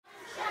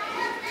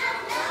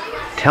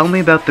Tell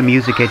me about the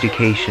music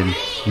education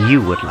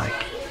you would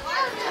like.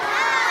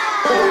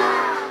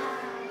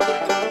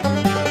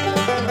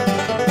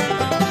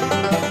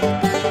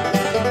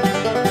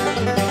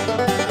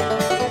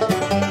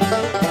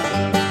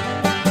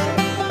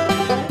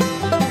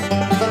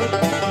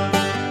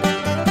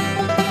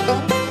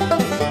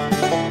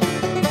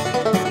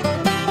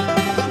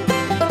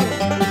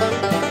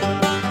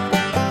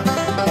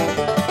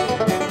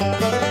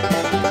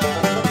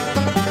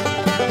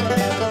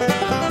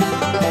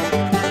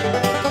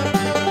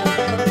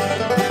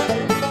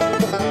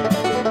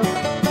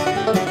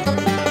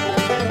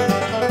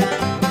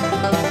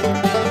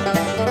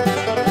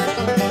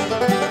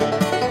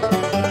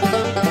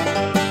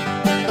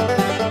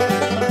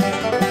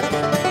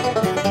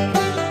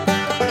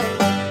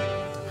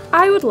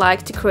 I would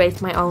like to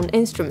create my own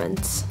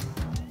instruments.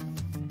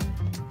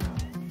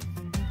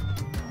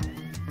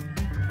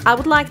 I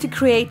would like to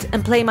create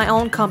and play my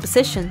own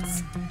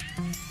compositions.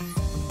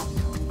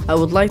 I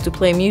would like to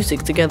play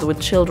music together with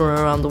children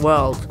around the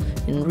world,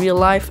 in real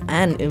life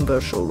and in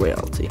virtual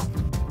reality.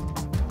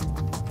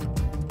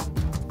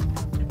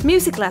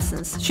 Music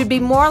lessons should be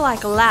more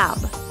like a lab,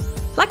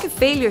 like a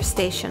failure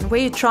station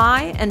where you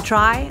try and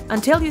try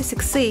until you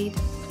succeed.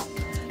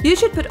 You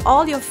should put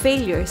all your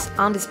failures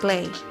on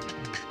display.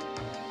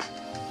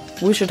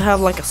 We should have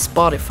like a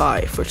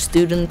Spotify for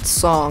student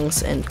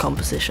songs and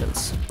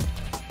compositions.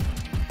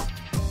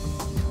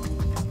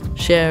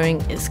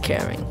 Sharing is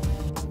caring.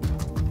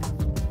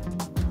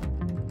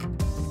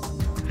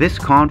 This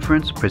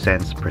conference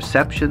presents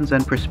perceptions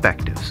and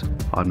perspectives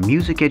on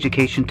music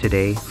education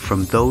today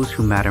from those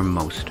who matter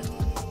most,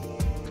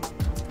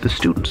 the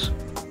students.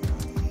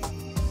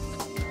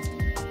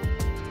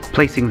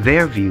 Placing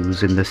their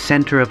views in the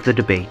center of the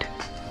debate,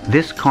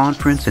 this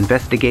conference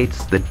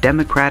investigates the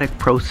democratic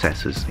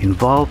processes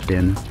involved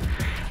in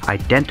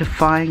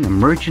identifying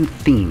emergent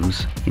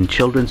themes in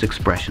children's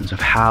expressions of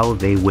how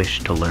they wish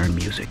to learn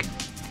music,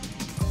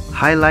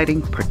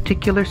 highlighting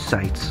particular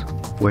sites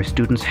where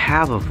students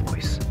have a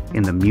voice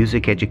in the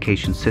music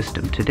education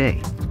system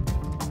today,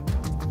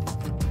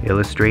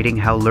 illustrating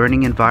how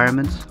learning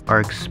environments are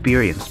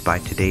experienced by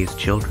today's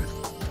children,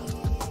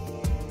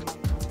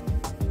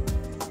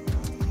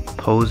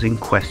 posing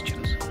questions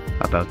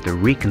about the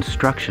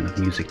reconstruction of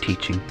music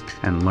teaching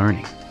and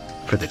learning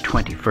for the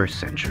 21st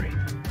century.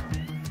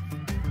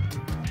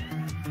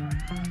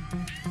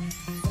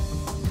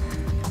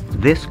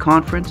 This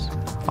conference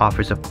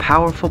offers a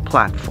powerful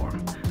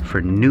platform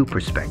for new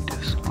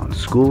perspectives on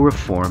school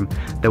reform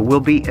that will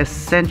be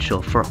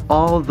essential for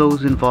all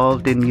those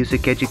involved in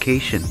music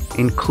education,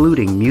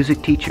 including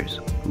music teachers,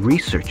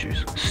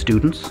 researchers,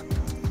 students,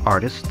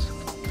 artists,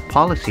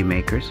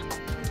 policymakers,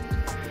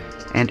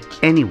 and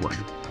anyone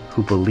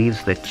who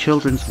believes that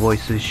children's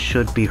voices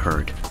should be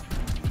heard.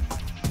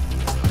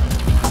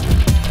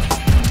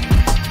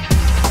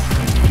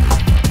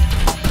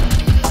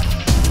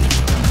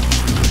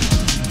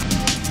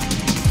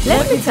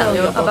 Let me tell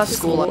you about the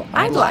school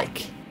I'd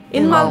like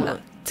in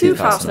Malmö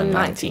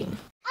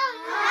 2019.